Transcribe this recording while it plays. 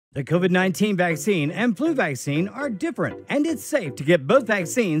The COVID-19 vaccine and flu vaccine are different, and it's safe to get both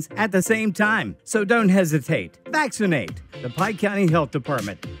vaccines at the same time. So don't hesitate. Vaccinate. The Pike County Health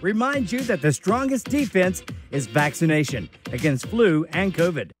Department reminds you that the strongest defense is vaccination against flu and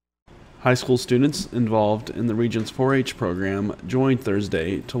COVID. High school students involved in the region's 4-H program joined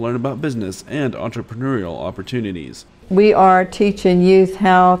Thursday to learn about business and entrepreneurial opportunities. We are teaching youth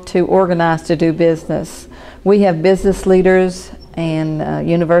how to organize to do business. We have business leaders and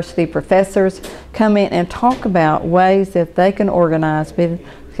university professors come in and talk about ways that they can organize,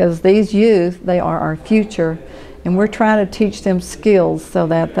 because these youth, they are our future, and we're trying to teach them skills so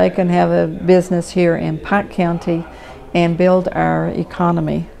that they can have a business here in Pike County and build our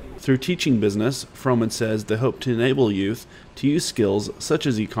economy. Through teaching business, Froman says they hope to enable youth to use skills such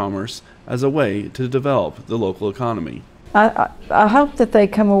as e-commerce as a way to develop the local economy. I hope that they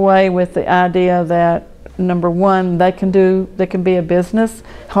come away with the idea that, number one, they can be a business,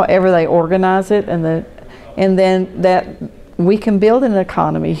 however they organize it, and then that we can build an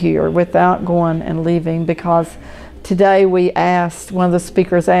economy here without going and leaving. Because today one of the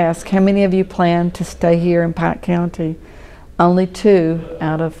speakers asked, how many of you plan to stay here in Pike County? Only 2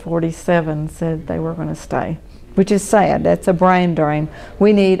 out of 47 said they were going to stay, which is sad. That's a brain drain.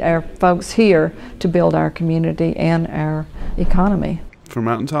 We need our folks here to build our community and our economy. For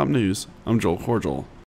Mountaintop News, I'm Joel Cordial.